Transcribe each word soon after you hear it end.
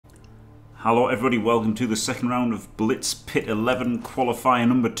Hello everybody, welcome to the second round of Blitz Pit 11 Qualifier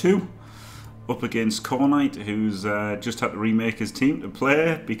number 2. Up against Khornight, who's just had to remake his team to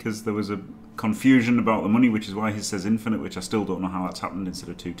play because there was a confusion about the money, which is why he says infinite, which I still don't know how that's happened instead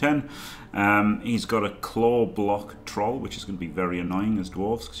of 210. He's got a claw block troll, which is going to be very annoying as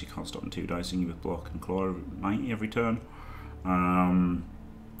dwarves because you can't stop in 2 dicing with block and claw 90 every turn.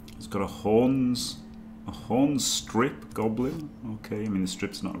 He's got a horns strip goblin. Okay, I mean the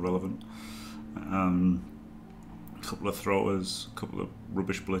strip's not relevant. A couple of throwers, a couple of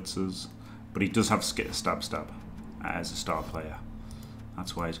rubbish blitzers, but he does have stab as a star player.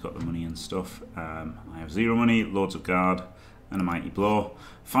 That's why he's got the money and stuff. I have 0 money, loads of guard, and a mighty blow.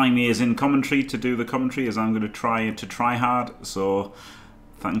 Faemir is in commentary to do the commentary as I'm going to try hard. So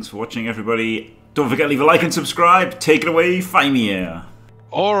thanks for watching, everybody. Don't forget to leave a like and subscribe. Take it away, Faemir.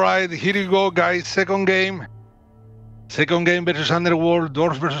 All right, here you go, guys. Second game versus Underworld,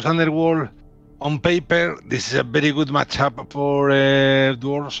 Dwarves versus Underworld. On paper, this is a very good matchup for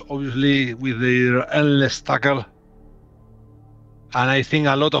Dwarves, obviously, with their endless tackle. And I think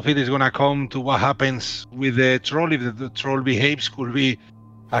a lot of it is going to come to what happens with the troll. If the troll behaves, could be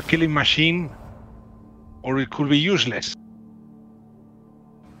a killing machine, or it could be useless.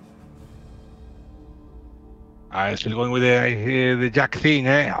 I'm still going with the jack thing,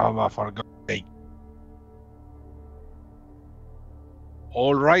 eh? Oh, for God's sake.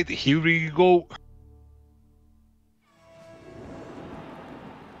 All right, here we go.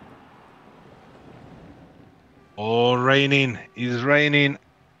 Oh, raining. It's raining.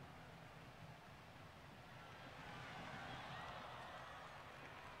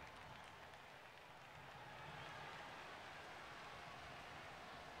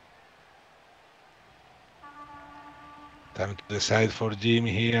 Time to decide for Jim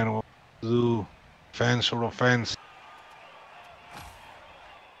here what to do. Defense or offense.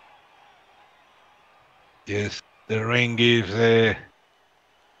 Yes, the rain gives the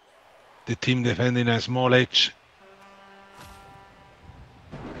team defending a small edge.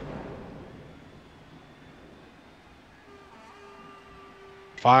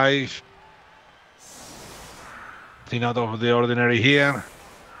 Five. Nothing out of the ordinary here.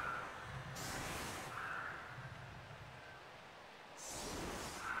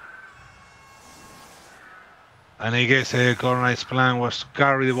 And I guess Khornight's plan was to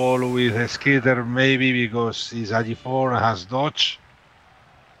carry the ball with a skitter, maybe because he's a G4 and has dodge.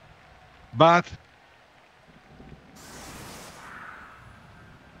 But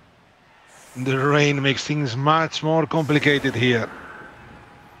the rain makes things much more complicated here.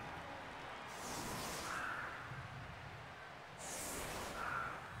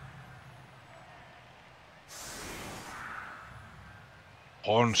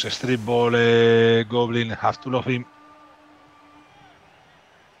 Horns, strip ball, goblin, have to love him.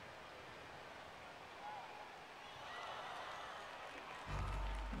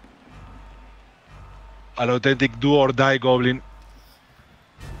 An authentic do or die goblin.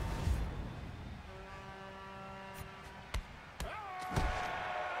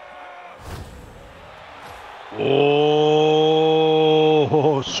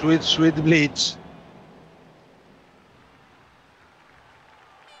 Oh, sweet, sweet Blitz.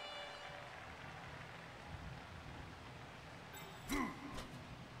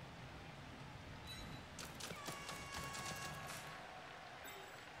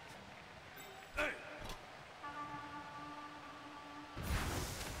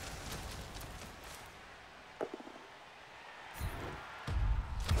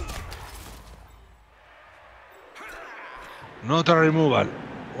 Not a removal.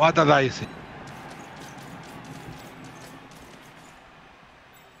 What a dicey.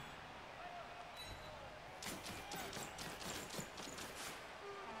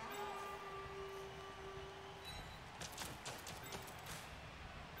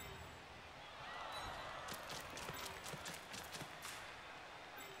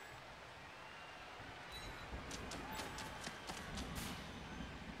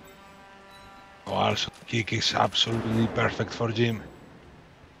 Oh, also, kick is absolutely perfect for Jim.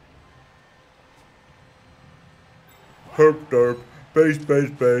 Herp derp,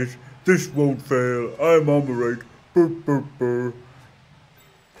 base, this won't fail, I'm on the rig, burr.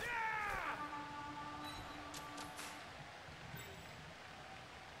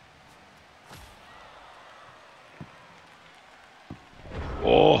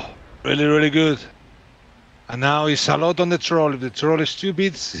 Oh, really, really good. And now it's a lot on the troll. If the troll is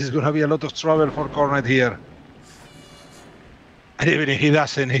stupid, it's going to be a lot of trouble for Khornight here. And even if he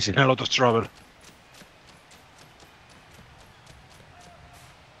doesn't, he's in a lot of trouble.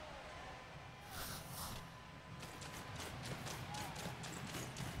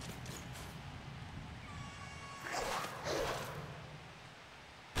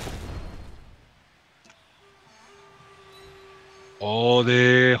 Oh,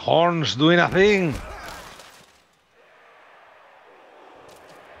 the horns doing a thing.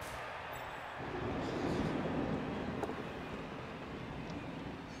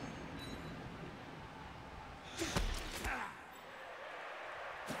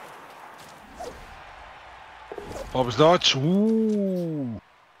 Pops dodge. Ooh.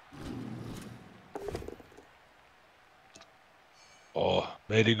 Oh,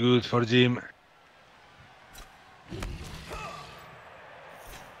 very good for Jim.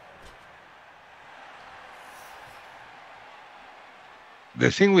 The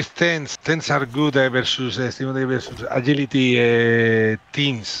thing with tens are good versus versus agility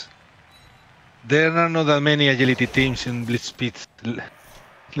teams. There are not that many agility teams in Blitz Speed the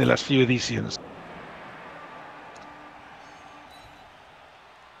last few editions.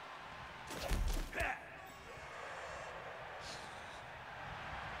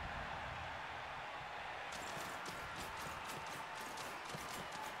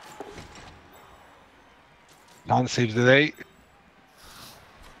 Land saves the day.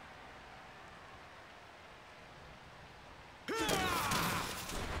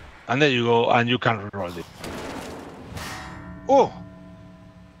 And there you go, and you can roll it. Oh!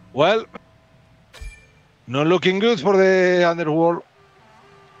 Well, not looking good for the Underworld.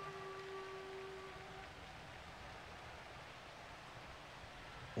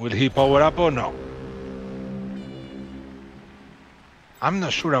 Will he power up or no? I'm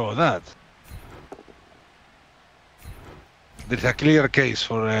not sure about that. There's a clear case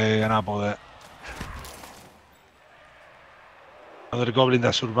for an apple there. Another goblin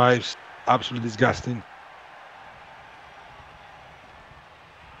that survives. Absolutely disgusting.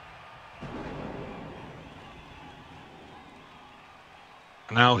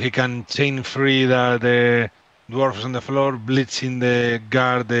 Now he can chain free the dwarfs on the floor, blitzing the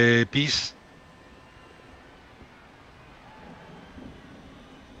guard piece.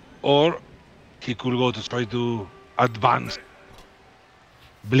 Or he could go to try to advance,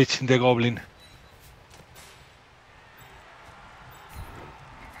 blitzing the goblin.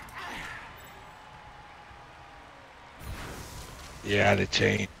 Yeah, the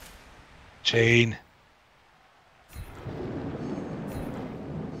chain. Chain.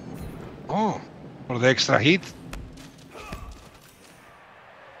 Oh, for the extra hit.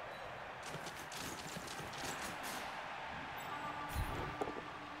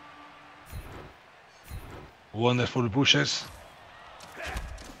 Wonderful pushes.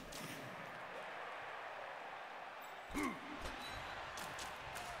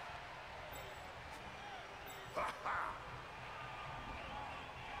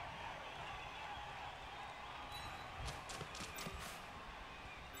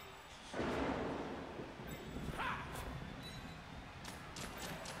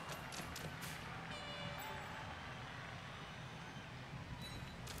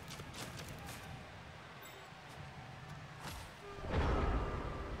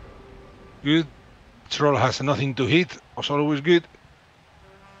 Good. Troll has nothing to hit. Was always good.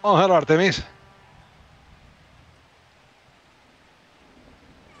 Oh, hello, Artemis.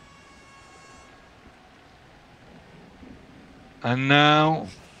 And now,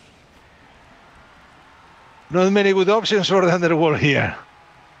 not many good options for the Underworld here.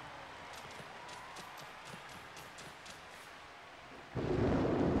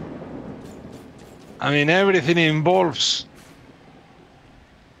 I mean, everything involves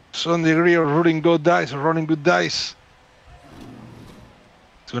some degree of rolling good dice or rolling good dice.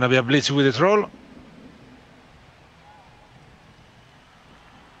 It's gonna be a blitz with the troll.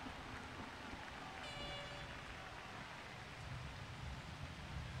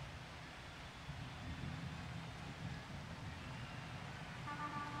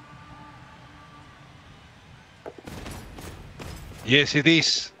 Yes, it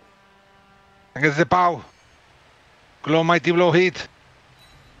is. Against the POW. Claw mighty blow hit.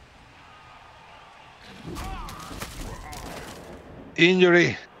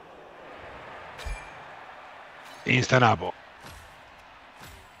 Injury. Instant apple.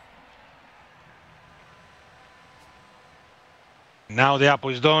 Now the apple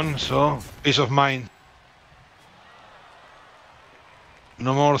is done, so peace of mind.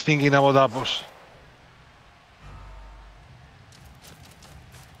 No more thinking about apples.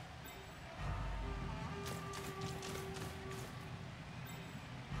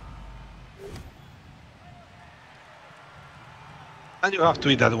 And you have to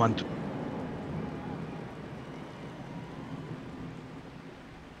eat that one too.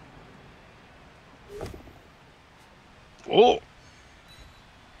 Oh!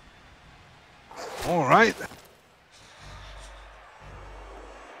 All right.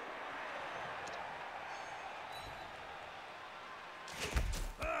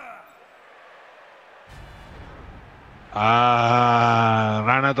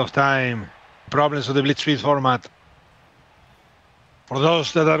 Ran out of time. Problems with the Blitz speed format. For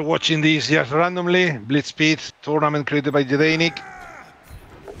those that are watching this just randomly, Blitz speed tournament created by Jedanic.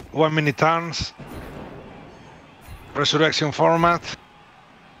 1 minute turns. Resurrection format.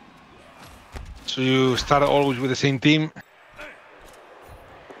 So you start always with the same team.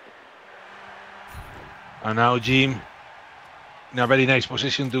 And now Jim in a very nice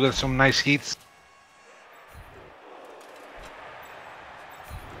position to get some nice hits.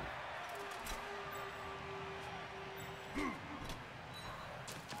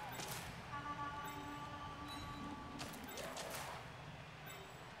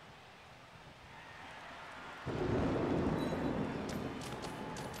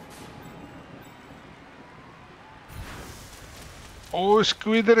 Oh,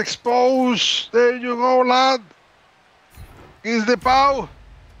 Squidder exposed. There you go, lad. Is the pow.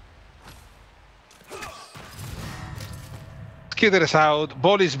 Skidder is out.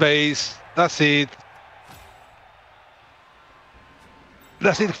 Ball is base. That's it.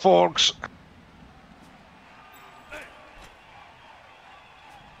 That's it, folks.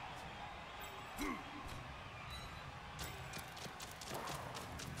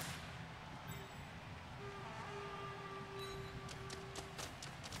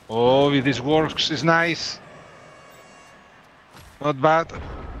 Oh, if this works, is nice. Not bad. I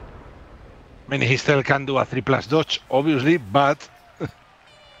mean, he still can do a 3+ dodge, obviously, but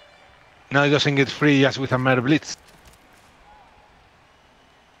now he doesn't get free just with a mere Blitz.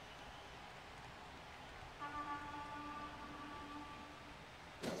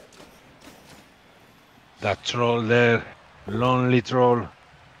 That troll there, lonely troll.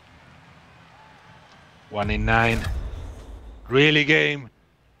 1 in 9. Really game.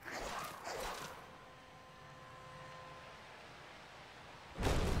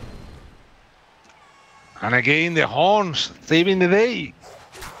 And again, the horns saving the day.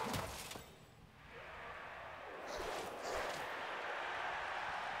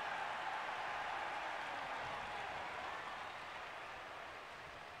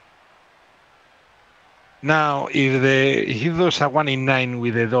 Now, if he does a 1 in 9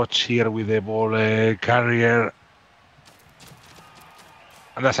 with the dodge here with the ball carrier,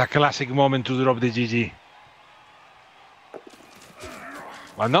 and that's a classic moment to drop the GG.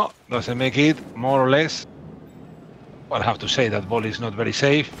 But no, doesn't make it, more or less. Well, I have to say that ball is not very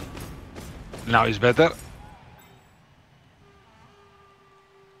safe. Now it's better.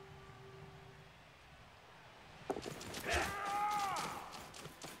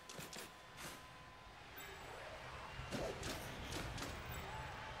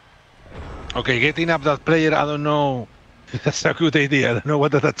 Okay, getting up that player, I don't know if that's a good idea. I don't know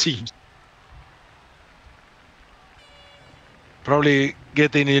what that achieves. Probably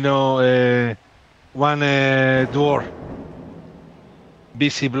getting, you know, one dwarf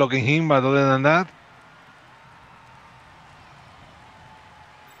busy blocking him, but other than that.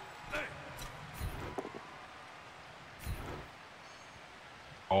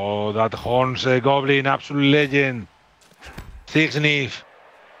 Oh, that Horns Goblin, absolute legend. 6 Nif.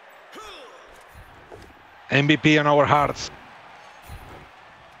 MVP on our hearts.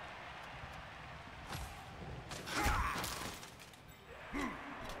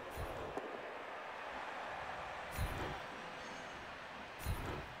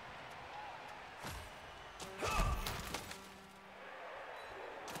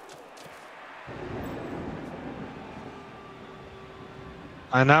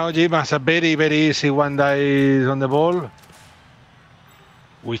 And now Jim has a very, very easy 1 dice on the ball,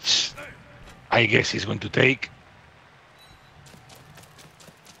 which I guess he's going to take.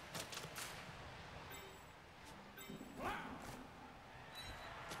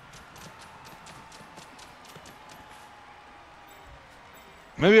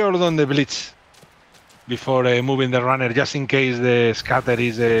 Maybe I'll on the Blitz before moving the runner, just in case the scatter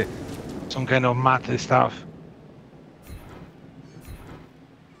is some kind of math stuff.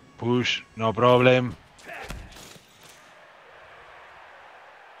 Push, no problem.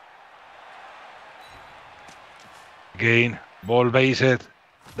 Again, ball based.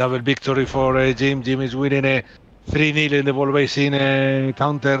 Double victory for Jim. Jim is winning a 3-0 in the ball basing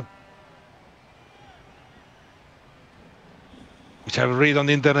counter. Which I've read on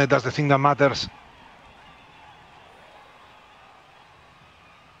the internet, that's the thing that matters.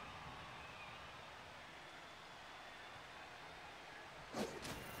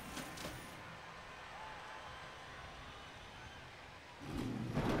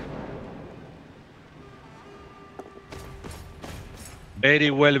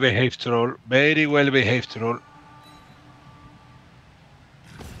 Very well behaved troll. Very well behaved troll.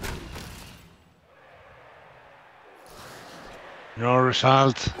 No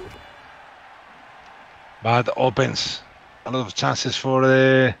result. But opens a lot of chances for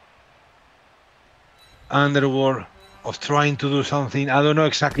the Underworld of trying to do something. I don't know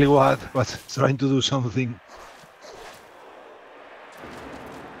exactly what, but trying to do something.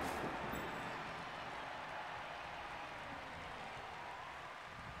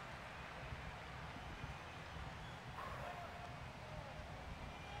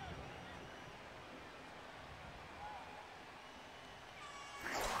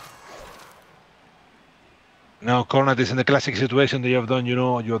 Now Khornight is in the classic situation that you have done, you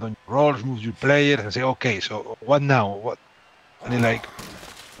know, you have done your roles, moved your players, and say, okay, so what now? What? And you're like,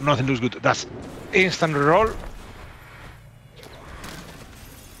 nothing looks good. That's instant roll.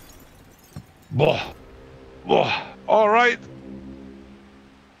 Boah. Boah. All right.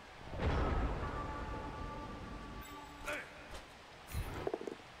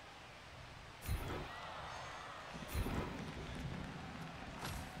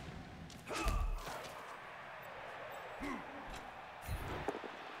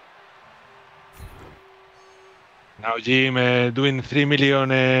 Now Jim doing 3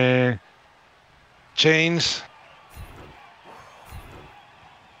 million chains.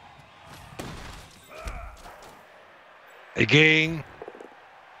 Again.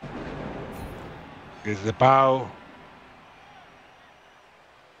 Gets the pow.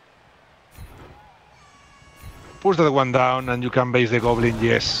 Push that one down and you can base the goblin,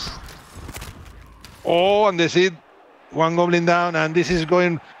 yes. Oh, and that's it. One goblin down, and this is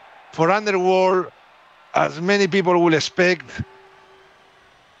going for Underworld, as many people will expect,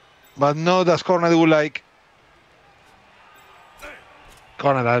 but not as Khornight would like.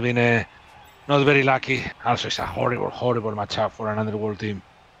 Khornight has been not very lucky. Also, it's a horrible, horrible matchup for an Underworld team.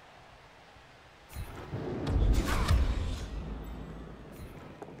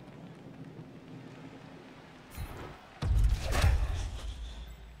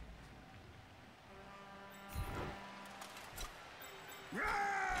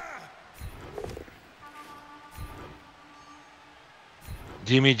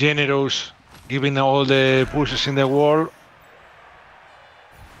 Jimmy generous, giving all the pushes in the wall.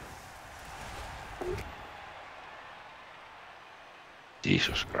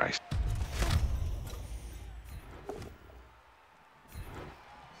 Jesus Christ.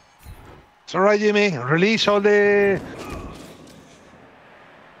 It's all right, Jimmy. Release all the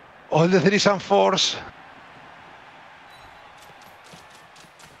 3s and 4s.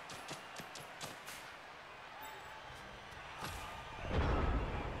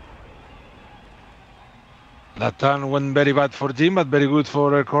 That turn went very bad for Jim, but very good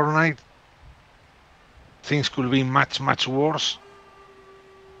for Khornight. Things could be much, much worse.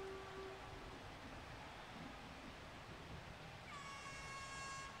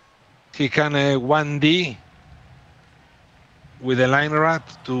 He can 1D with the line rat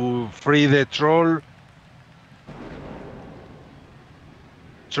to free the troll.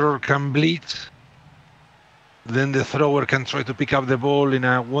 Troll can blitz. Then the thrower can try to pick up the ball in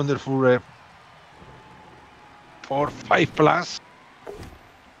a wonderful 4-5+.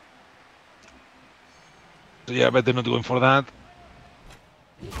 So yeah, better not going for that.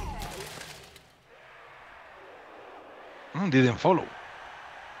 Didn't follow.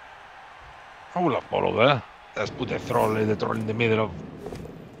 I will have followed there. Let's put the troll in the middle of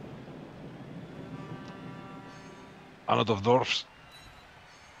a lot of dwarfs.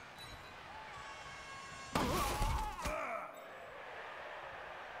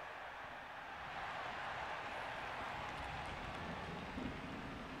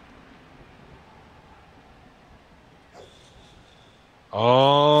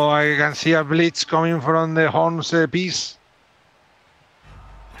 Oh, I can see a blitz coming from the horns piece.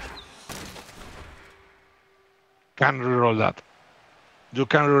 Can't reroll that. You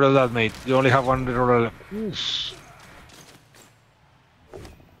can't reroll that, mate. You only have one reroll left. Oof.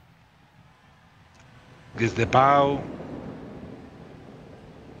 Gets the pow.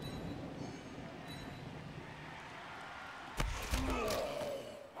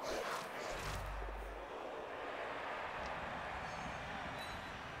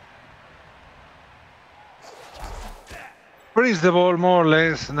 Freeze the ball more or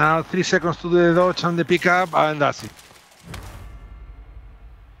less. Now 3 seconds to do the dodge and the pickup, and that's it.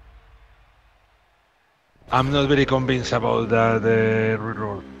 I'm not very convinced about the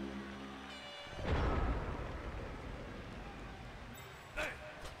reroll.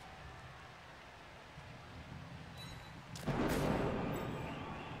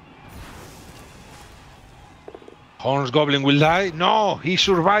 Horns Goblin will die. No, he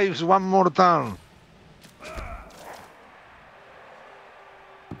survives one more turn.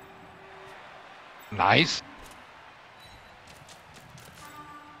 Nice.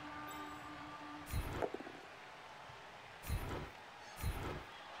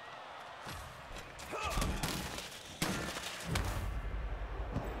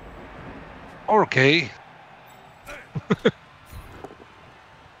 Okay.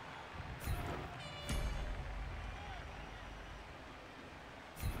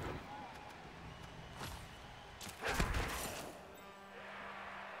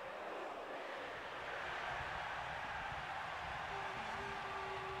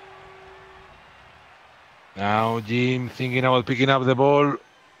 Now Jim thinking about picking up the ball.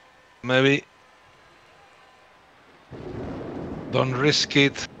 Maybe. Don't risk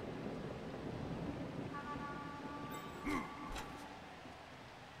it.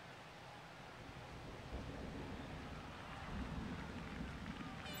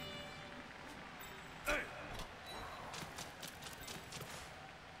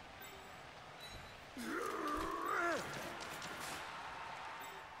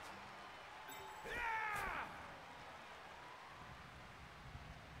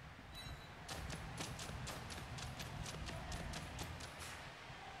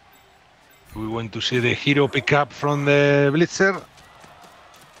 We want to see the hero pick up from the Blitzer.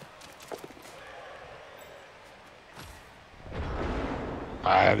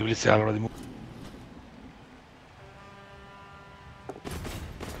 The Blitzer already moved.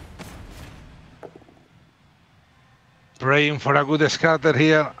 Praying for a good scatter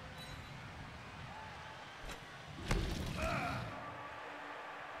here.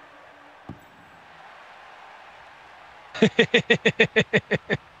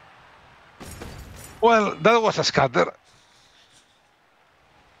 Well, that was a scatter.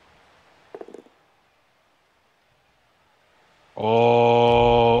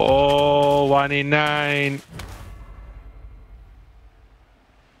 Oh, 1 in 9.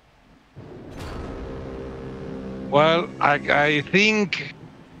 Well, I think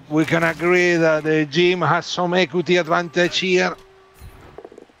we can agree that the gym has some equity advantage here.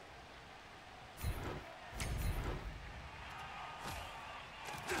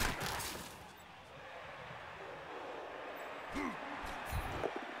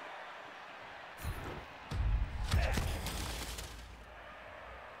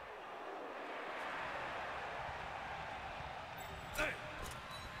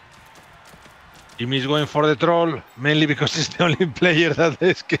 Jimmy's going for the troll, mainly because he's the only player that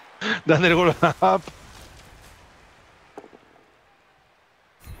they're going to have.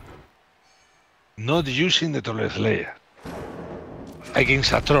 Not using the Troll Slayer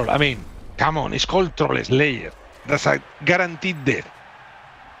against a troll. I mean, come on, it's called Troll Slayer. That's a guaranteed death.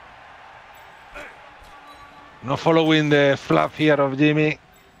 Not following the fluff here of Jimmy.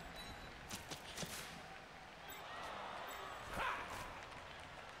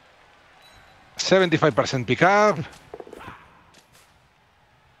 %75% pickup.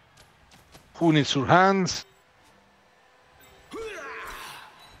 Who needs your hands?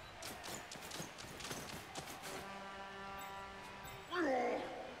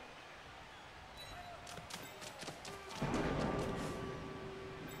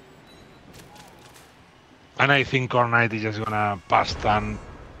 And I think Khornight is just gonna pass and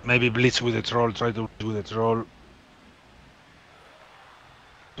maybe blitz with the troll, try to blitz with the troll.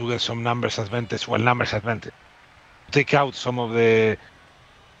 To get some numbers advantage, well, numbers advantage. Take out some of the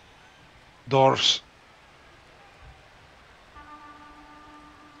doors.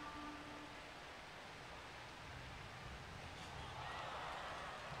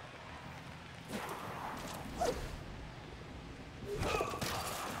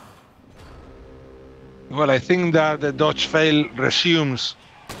 Well, I think that the dodge fail resumes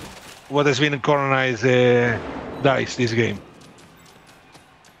what has been Khornight's dice this game.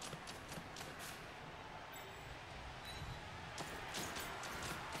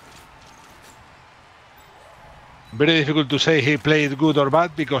 Very difficult to say he played good or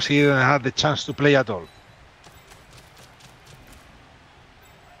bad because he didn't have the chance to play at all.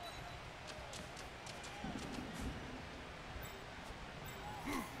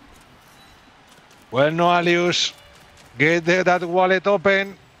 Well, no, Alius, get that wallet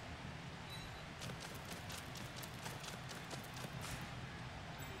open.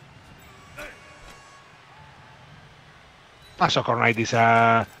 So Khornight is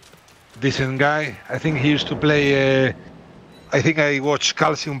a decent guy. I think he used to play. I think I watched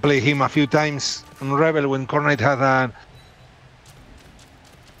Calcium play him a few times on Rebel when Khornight had an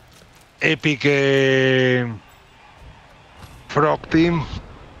epic frog team,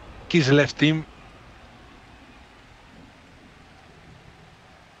 his left team.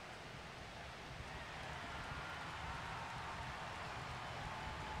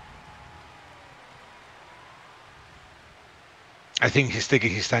 I think he's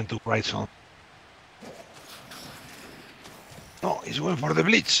taking his time to write some. No, he's going for the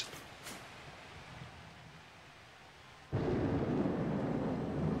Blitz.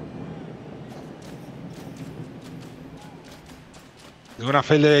 He's gonna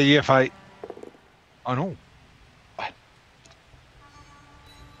fail the EFI. Oh no.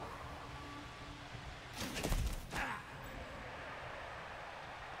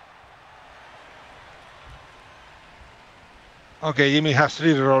 Okay, Jimmy has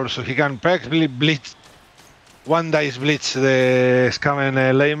 3 rolls, so he can practically blitz. 1 dice blitz the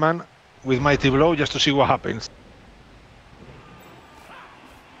Scaven layman with Mighty Blow just to see what happens.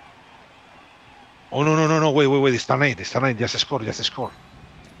 Oh no, wait, it's turn 8, just score.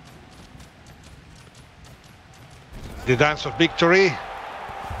 The dance of victory.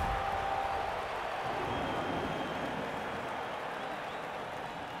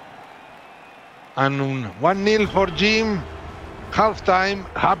 And 1-0 for Jim. Halftime,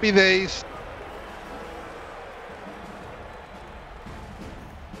 happy days.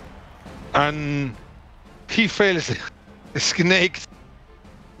 And he fails snaked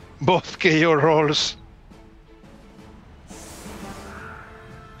both KO rolls.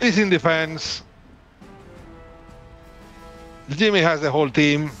 He's in defense. Jimmy has the whole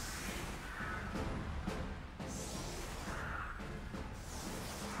team.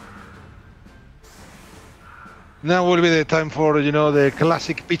 Now will be the time for, you know, the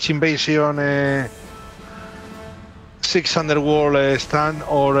classic pitch invasion 6 Underworld stand,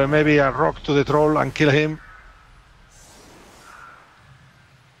 or maybe a rock to the troll and kill him.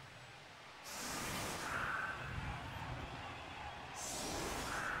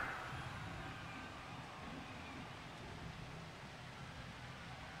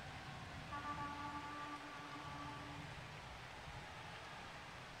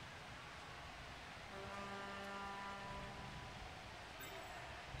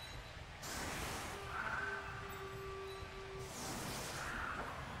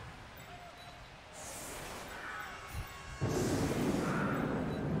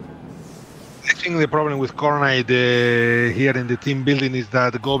 I think the problem with Khornight here in the team building is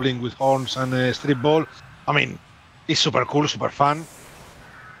that the Goblin with horns and strip ball, I mean, it's super cool, super fun,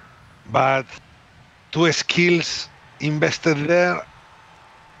 but 2 skills invested there,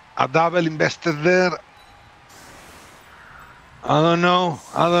 a double invested there. I don't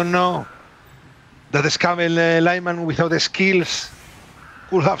know. That Scaven lineman without the skills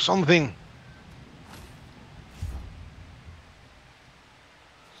could have something.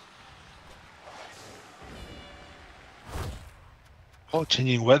 Oh,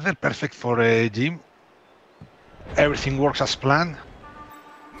 changing weather, perfect for a gym. Everything works as planned.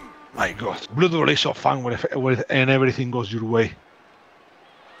 My God, Blood Bowl is so fun and everything goes your way.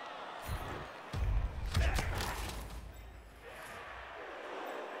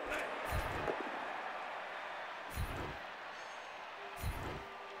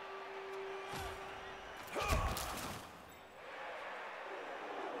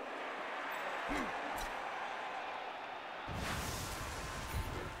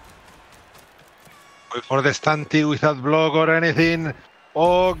 Wait for the stunty without block or anything.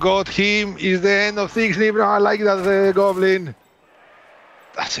 Oh, got him. Is the end of things. No, I like that Goblin.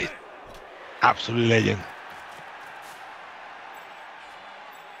 That's it. Absolute legend.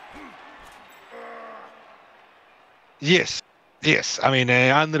 Yes. I mean,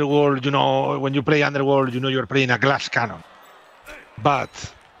 Underworld, you know, when you play Underworld, you know you're playing a glass cannon.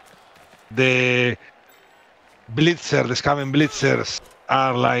 But the Blitzer, the Scaven Blitzers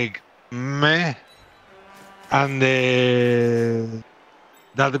are like meh. And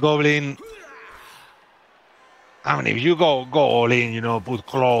that Goblin, I mean, if you go all in, you know, put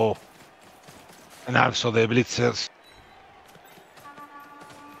Claw and also the Blitzers.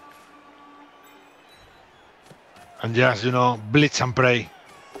 And just, you know, blitz and pray.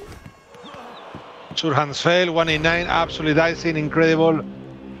 Sure hands fail, 1 in 9, absolutely dicing, incredible.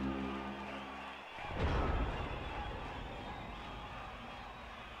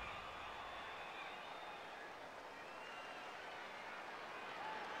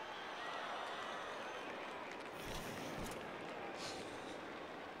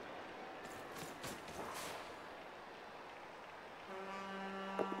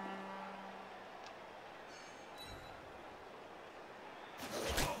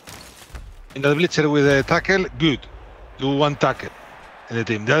 In the Blitzer with a tackle, good. Do 1 tackle in the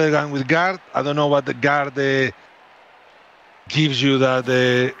team. The other one with guard, I don't know what the guard gives you that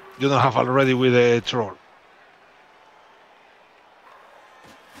you don't have already with a troll.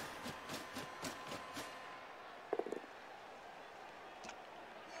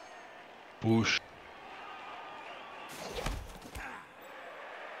 Push.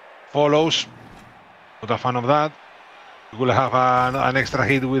 Follows. Not a fan of that. You will have an extra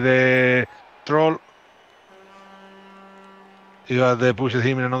hit with the troll. You have pushes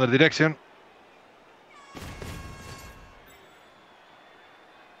him in another direction.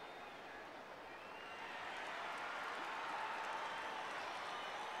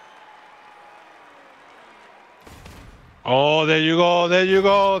 Oh, there you go, there you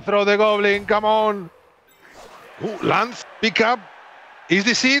go. Throw the goblin, come on. Ooh, Lance, pick up. Is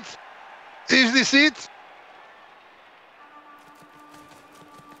this it? Is this it?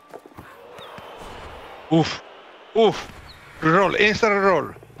 Oof, oof. Roll, instant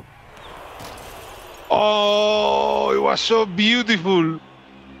roll. Oh, it was so beautiful.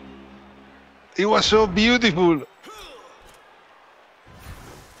 It was so beautiful.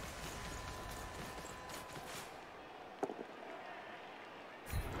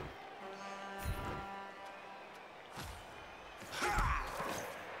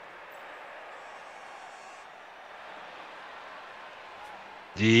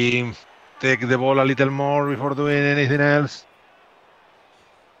 Jim, take the ball a little more before doing anything else.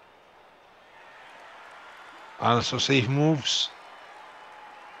 Also safe moves.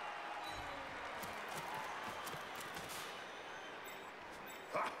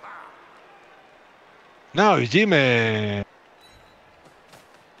 Now, Jim, 1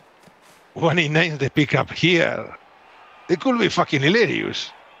 in 9 the pickup here. It could be fucking hilarious.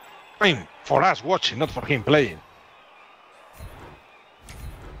 I mean, for us watching, not for him playing.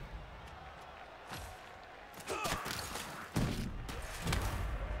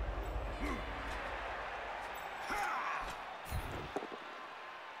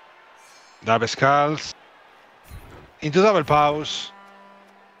 Double skulls. Into double pause.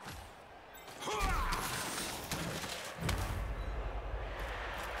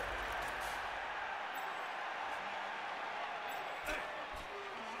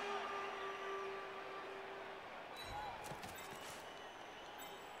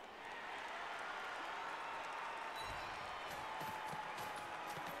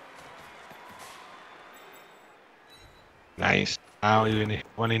 Nice. Now even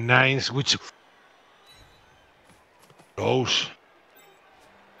 1 in 9, which close.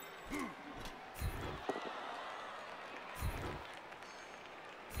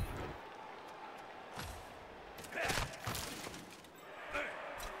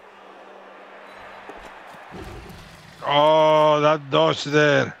 Oh, that dodge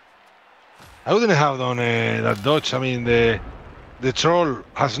there. I wouldn't have done that dodge. I mean, the troll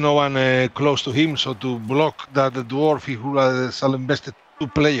has no one close to him, so to block that the dwarf, he who has invested 2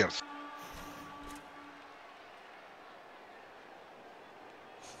 players.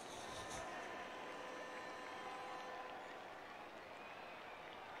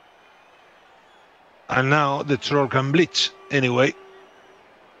 And now the troll can blitz anyway.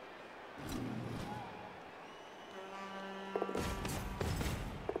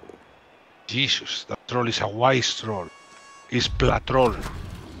 Jesus, that troll is a wise troll. It's Platroll,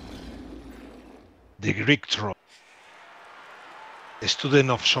 the Greek troll, a student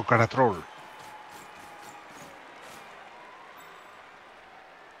of Socratroll.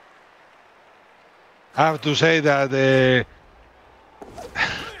 I have to say that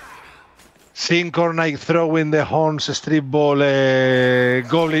seeing Khornight throwing the horns strip ball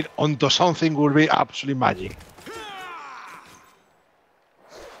goblin onto something would be absolutely magic.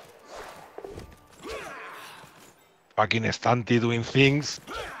 Fucking Stunty doing things.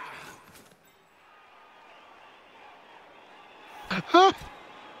 I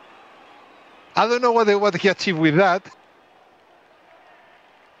don't know what he achieved with that.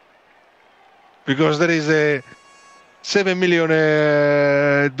 Because there is a 7 million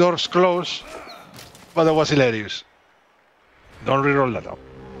doors closed, but that was hilarious. Don't reroll that up.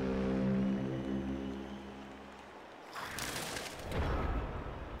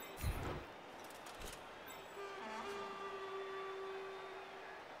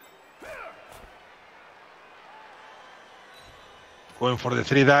 Going for the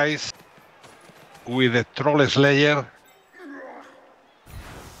 3 dice with the Troll Slayer.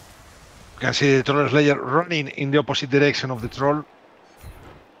 You can see the Troll Slayer running in the opposite direction of the troll.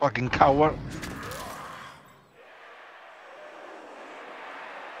 Fucking coward.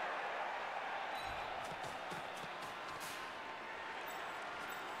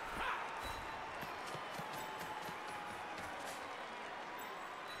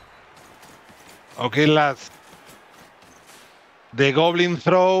 Okay, lads. The goblin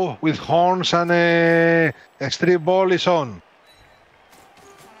throw with horns and a strip ball is on.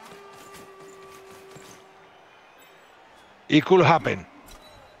 It could happen.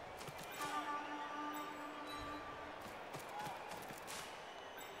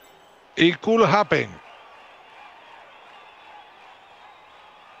 It could happen.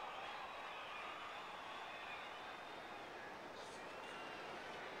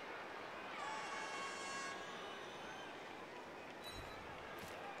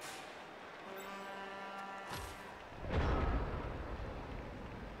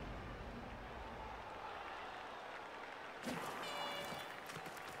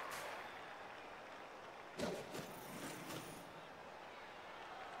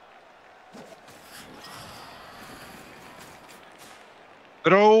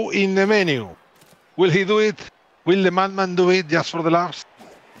 Throw in the menu. Will he do it? Will the madman do it just for the laughs?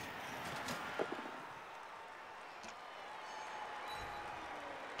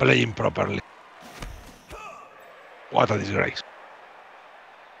 Playing properly. What a disgrace.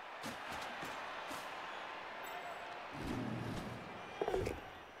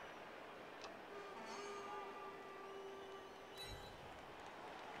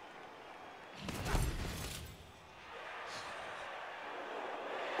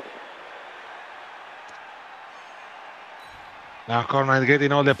 Now Khornight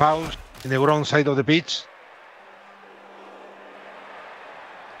getting all the powers in the wrong side of the pitch.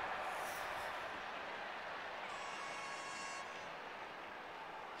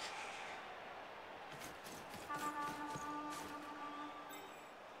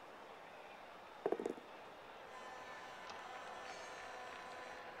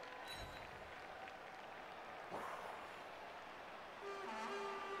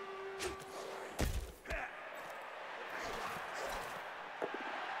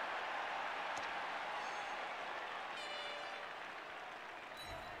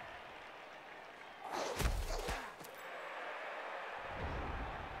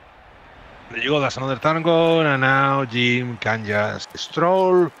 There you go, that's another turn gone, and now Jim can just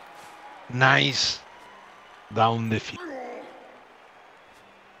stroll nice down the field.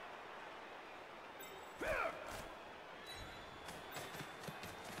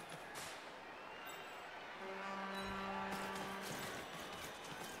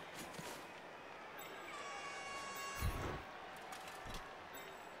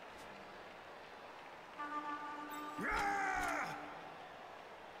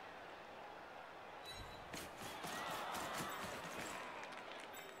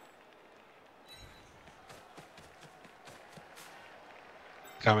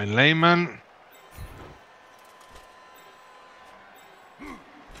 Coming Layman.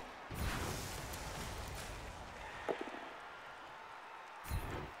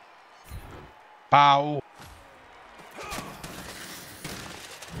 Pow.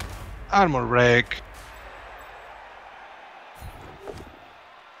 Armor break.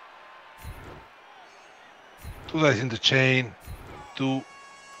 Two dice in the chain. Two.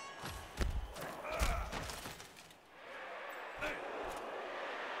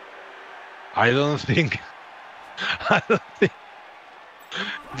 I don't think.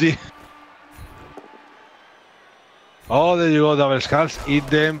 Oh, there you go, double skulls. Eat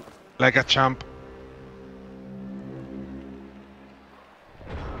them like a champ.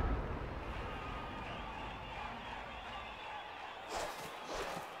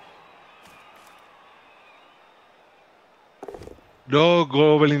 No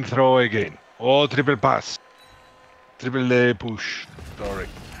goblin throw again. Oh, triple pass. Triple push. Sorry.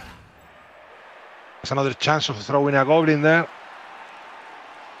 There's another chance of throwing a goblin there.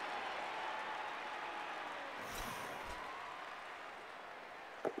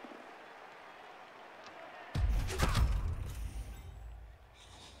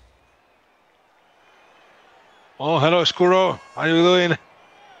 Oh, hello, Skuro. How are you doing?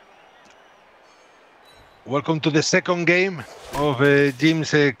 Welcome to the second game of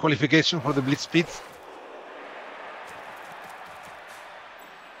Jim's qualification for the Blitz Pit.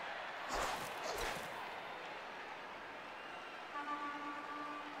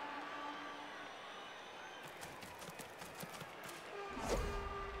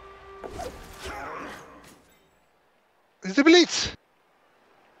 It's the Blitz!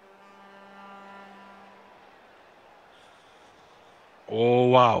 Oh,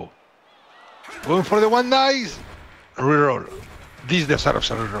 wow. Going for the one dice. Reroll. This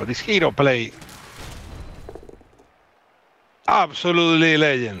deserves a reroll. This hero play. Absolutely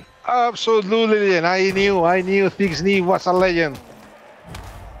legend. Absolutely legend. I knew Thick Knee was a legend.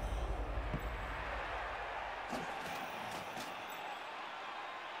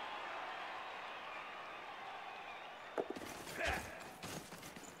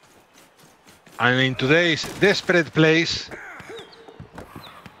 And in today's desperate plays,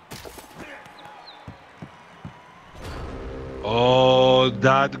 oh,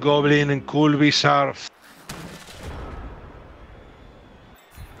 that goblin could be served.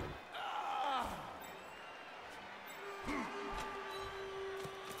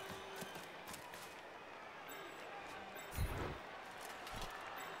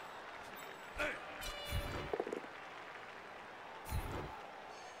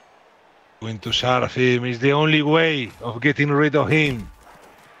 Going to serve him is the only way of getting rid of him.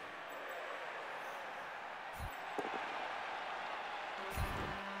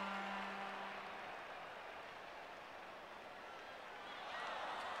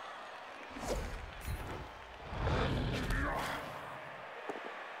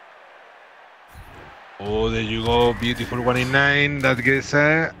 Oh, there you go. Beautiful 1 in 9. That gets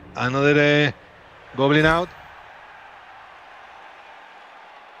another goblin out.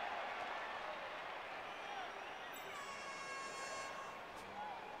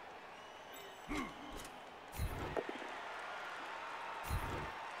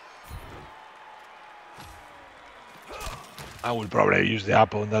 I will probably use the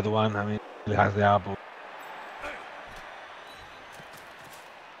apple on that one. I mean, it has the apple.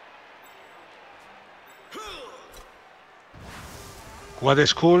 What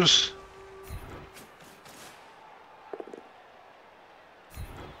schools?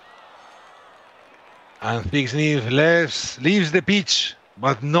 And Thix leaves the pitch,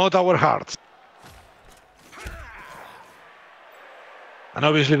 but not our hearts. And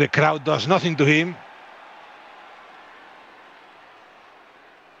obviously the crowd does nothing to him.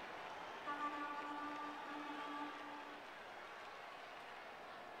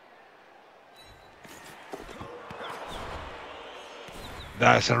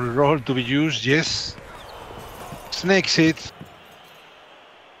 That's a reroll to be used, yes. Snakes it.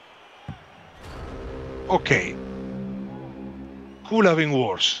 Okay. Could have been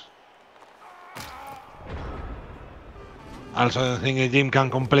worse. Also, I don't think a team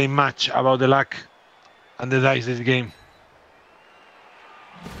can complain much about the luck and the dice this game.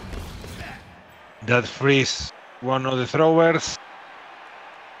 That frees one of the throwers.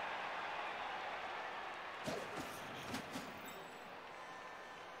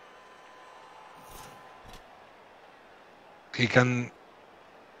 He can.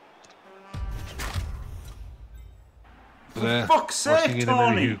 For fuck's sake,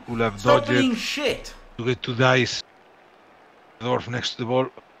 Tony! He could have Stop dodged being it shit! to get 2 dice. Dwarf next to the ball.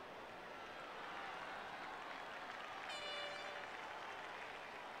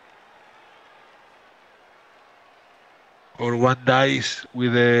 Or 1 dice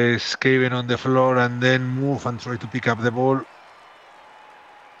with a Skaven on the floor and then move and try to pick up the ball.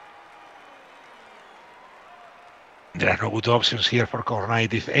 There are no good options here for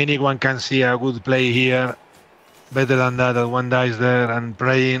Khornight. If anyone can see a good play here, better than that, 1 dice there and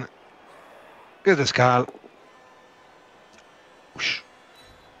praying. Get the skull. Whoosh.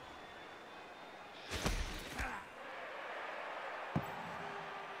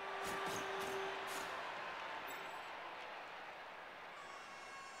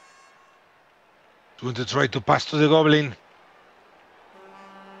 Going to try to pass to the goblin.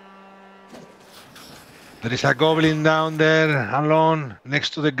 There is a goblin down there alone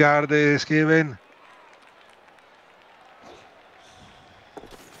next to the guard Skaven.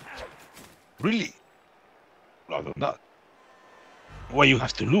 Really? I don't know. Why you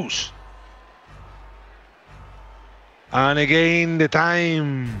have to lose? And again the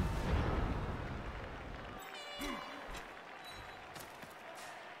time.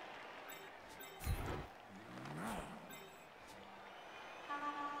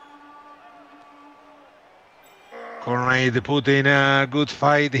 Khornight put in a good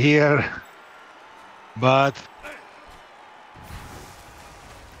fight here, but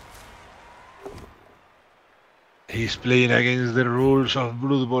he's playing against the rules of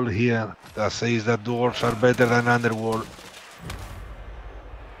Blood Bowl here that says that dwarves are better than Underworld.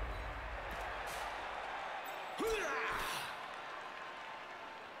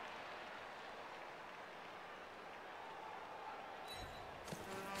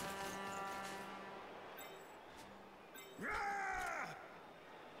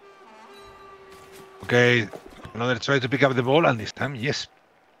 Okay, another try to pick up the ball, and this time, yes.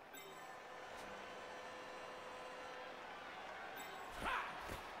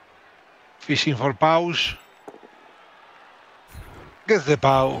 Fishing for paws. Gets the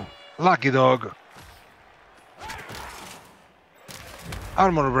paw. Lucky dog.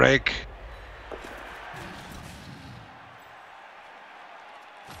 Armor break.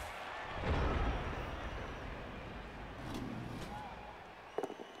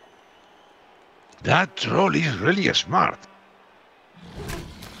 That troll is really smart.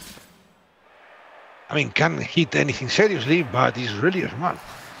 I mean, can't hit anything seriously, but he's really smart.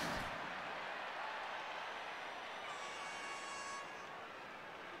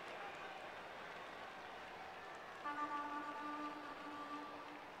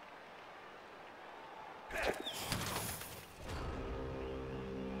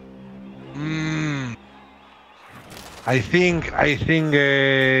 I think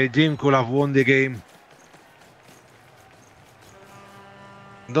Jim could have won the game.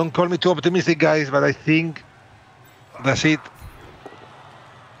 Don't call me too optimistic, guys, but I think that's it.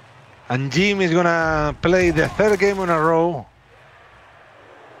 And Jim is gonna play the 3rd game in a row.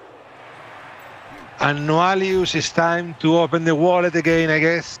 And Noalius, it's time to open the wallet again, I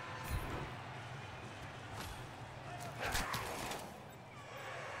guess.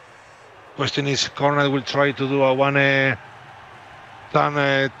 Question is, Khornight will try to do a one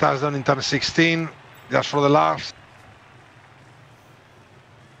touchdown in turn 16, just for the laughs.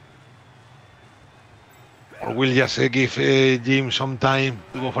 Or we'll just give Jim some time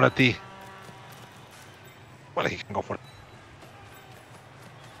to go for a T. Well, he can go for it.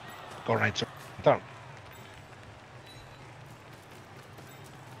 Khornight's turn.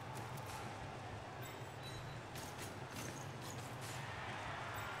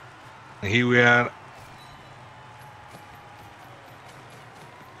 Here we are.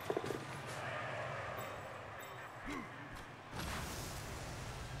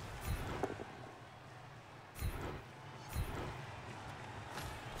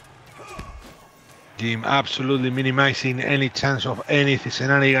 Jim absolutely minimizing any chance of any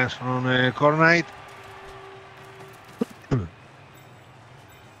shenanigans from Khornight.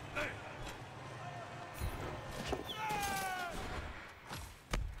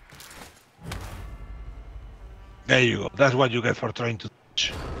 There you go. That's what you get for trying to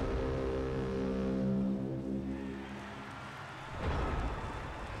touch.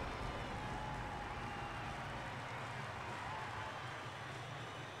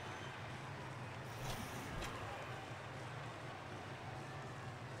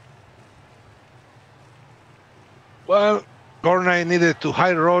 Well, Khornight needed to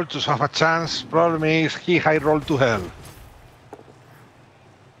high roll to have a chance. Problem is, he high rolled to hell.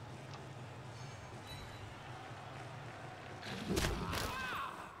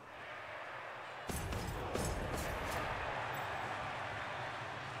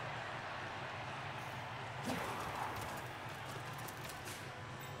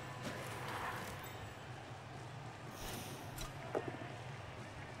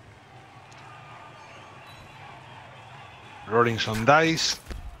 Rolling some dice.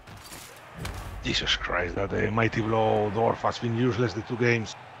 Jesus Christ, that Mighty Blow Dwarf has been useless the 2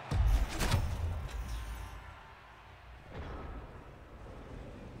 games.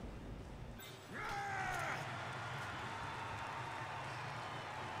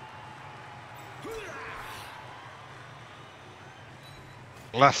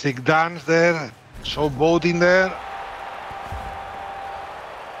 Classic dance there, so both in there.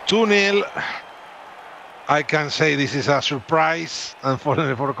 2-0. I can say this is a surprise.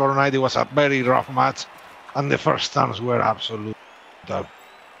 Unfortunately for Khornight, it was a very rough match, and the first turns were absolute tough.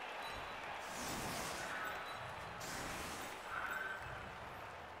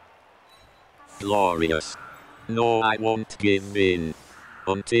 Glorious. No, I won't give in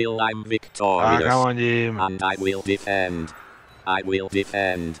until I'm victorious. Come on, Jim. And I will defend. I will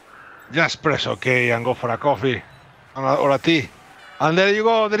defend. Just press OK and go for a coffee or a tea. And there you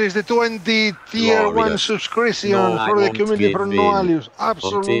go, there is the 20 tier 1 subscription for the community from Noalius.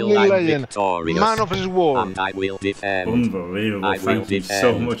 Absolutely legend. Man of his word. And I will defend. Unbelievable. Thank you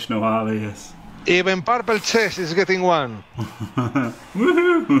so much, Noalius. Even Purple Chess is getting one.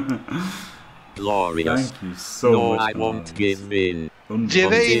 Woohoo! Glorious. Thank you so much. No, I won't give in.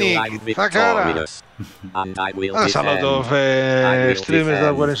 Jedainik, Takara. And I will That's defend. a lot of streamers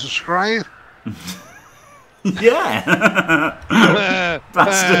that were subscribed. Yeah!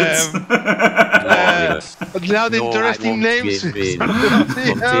 Bastards! But now the interesting names.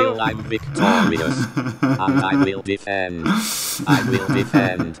 Until I'm victorious. And I will defend. I will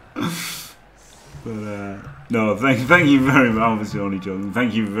defend. But, no, thank you very much. Obviously, only joking.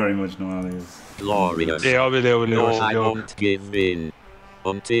 Thank you very much, Noalius. Glorious. Yeah, no, I won't give in.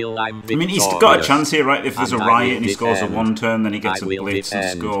 Until I'm victorious. I mean, he's got a chance here, right? If there's a riot and he scores a defend. 1-turn, then he gets I a will blitz and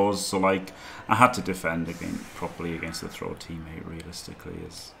defend. scores. So, like, I had to defend properly against the throw teammate, realistically,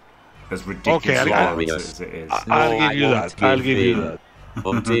 as ridiculous as it is. I'll give you that. I'll give you that.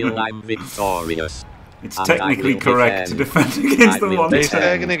 Until I'm victorious. It's technically correct to defend against the 1-turn. It's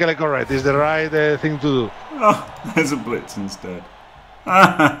technically correct. It's the right thing to do. Oh, there's a blitz instead.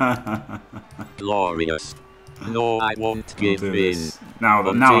 Glorious. No, I won't give in. Now I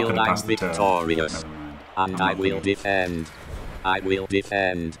until could have I'm passed the turn. victorious. And I will defend. I will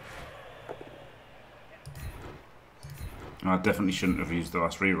defend. I definitely shouldn't have used the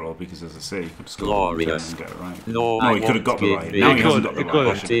last reroll because, as I say, he could score Glorious. and get it right. No, he could have got the right. Now he hasn't got the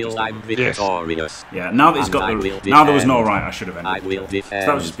right. Until I'm victorious. Yeah, now that he's got the. Now there was no right, I should have ended. I will defend.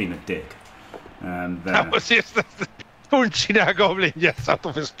 That was just being a dick. That was just punching a goblin just out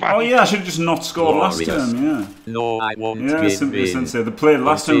of his pack. Oh yeah, I should have just not scored last turn. Yeah. No, I won't give in. Sensei. The play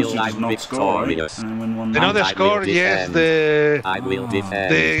last turn should just not score, right? And win 1. Another score, yes. The I will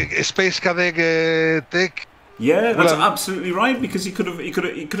defend. The Space Cadet tech. Yeah, that's absolutely right because he could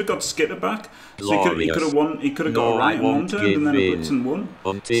have got Skitter back. So he could have won. He could have got a right in 1 turn and then a blitz and won.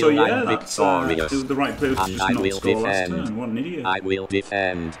 So yeah, that's it was the right play to just not score last turn. What an idiot! I will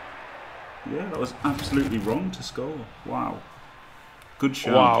defend. Yeah, that was absolutely wrong to score. Wow. Good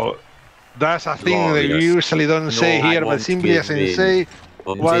shot. Wow. That's a thing that we Glorious. usually don't say No, I here, but won't simply give as Sensei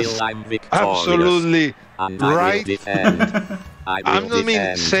was Until I'm victorious. absolutely And I will right. defend. I I'm will not mean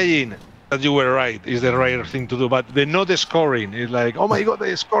defend. saying that you were right is the right thing to do, but the not scoring is like, oh my god,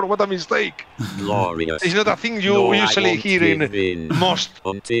 they scored, what a mistake. Glorious. It's not a thing you No, I usually won't hear give in in most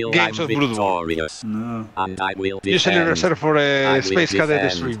until games I'm of Blood Bowl. victorious. No. And I will defend. Usually reserved for I will Space Cadet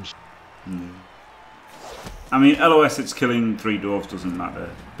defend. streams. I mean, LOS, it's killing 3 dwarves doesn't matter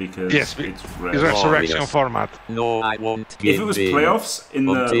because Yes, it's rare. it's resurrection Glorious. format. No, I won't give If it was in playoffs in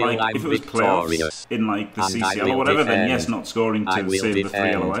the until like, I'm if it was victorious. playoffs in like the And I CCL or will whatever, then defend. yes, not scoring I to will save the 3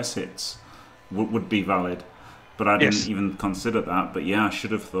 defend. LOS hits would be valid. But I Yes. didn't even consider that. But yeah, I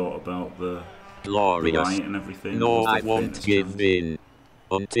should have thought about the Glorious. right and everything. No, That was I the won't fairness give chance. in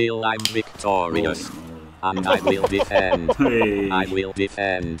until I'm victorious. Holy moly. And I will defend. Hey. I will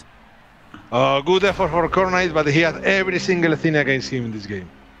defend. Good effort for Khornight, but he had every single thing against him in this game.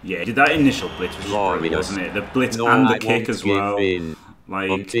 Yeah, did that initial blitz was Glorious. brilliant, wasn't it? The blitz No, and the I kick won't as give well. in Like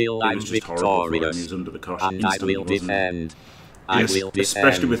until it I'm was just horrible for him. He victorious. was under the cosh And I instantly, will wasn't he? defend. I Yes, will defend.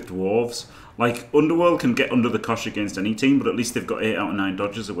 especially with dwarves. Like Underworld can get under the cosh against any team, but at least they've got 8 out of 9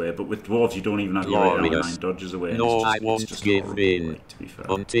 dodges away. But with dwarves, you don't even have your 8 out of 9 Glorious. dodges away. and No, it's I just, won't it's just give horrible, in like, to be fair.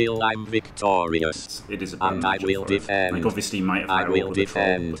 until I'm victorious. It is a bad And I matchup will for him. defend. Like obviously, he might have I higher will rolled with the troll,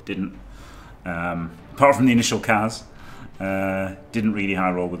 defend. but didn't. Apart from the initial Kaz, didn't really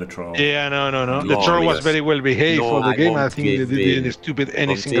high roll with the troll. Yeah, no. The troll was Glorious. very well behaved No, for the I game. I won't think they give didn't in stupid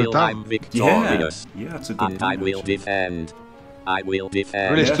any single until time. I'm victorious. Yeah, that's a good And point, I will actually. defend. I will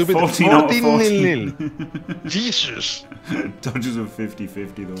defend. Really Yeah, stupid. 14 out of 14-0. 14. Jesus. Dodges of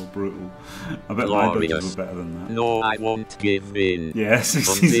 50-50 though, brutal. I bet my dodges Glorious. were better than that. No, I won't give in. Yeah,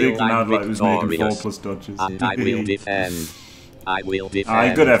 66 and I'm I'd like was making 4 victorious. plus dodges. And I will defend. I will defend.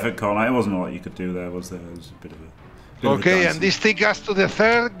 Aye, good effort, Khornight. It wasn't a lot you could do there, was there? It was a bit of a... Okay, and this takes us to the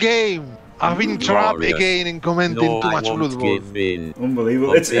third game. I've been trapped Glorious. again in commenting No, too I much won't Blood Bowl. give in.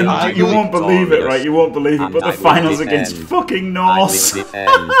 Unbelievable. It's Until I'm you won't believe it, victorious. right? You won't believe it, And but I the will finals defend. against fucking I will Norse.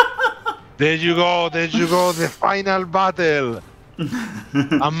 defend. There you go, the final battle.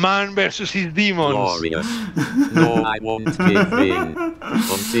 A man versus his demons. Glorious. No, I won't give in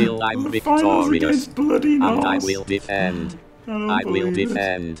until I'm The finals victorious. against bloody And I Norse. will defend. don't I will believe it.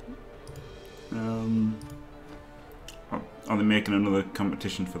 defend. Are they making another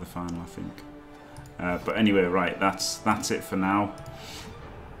competition for the final, I think. But anyway, right, that's it for now.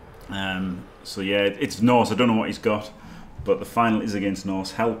 So yeah, it's Norse. I don't know what he's got, but the final is against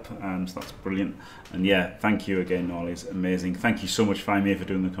Norse Help, so that's brilliant. And yeah, thank you again, Norley's amazing. Thank you so much, Faemir, for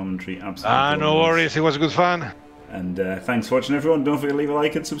doing the commentary. Absolutely. No worries, it was good fun. And thanks for watching, everyone. Don't forget to leave a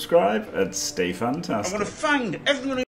like and subscribe, and stay fantastic. I'm gonna find everyone.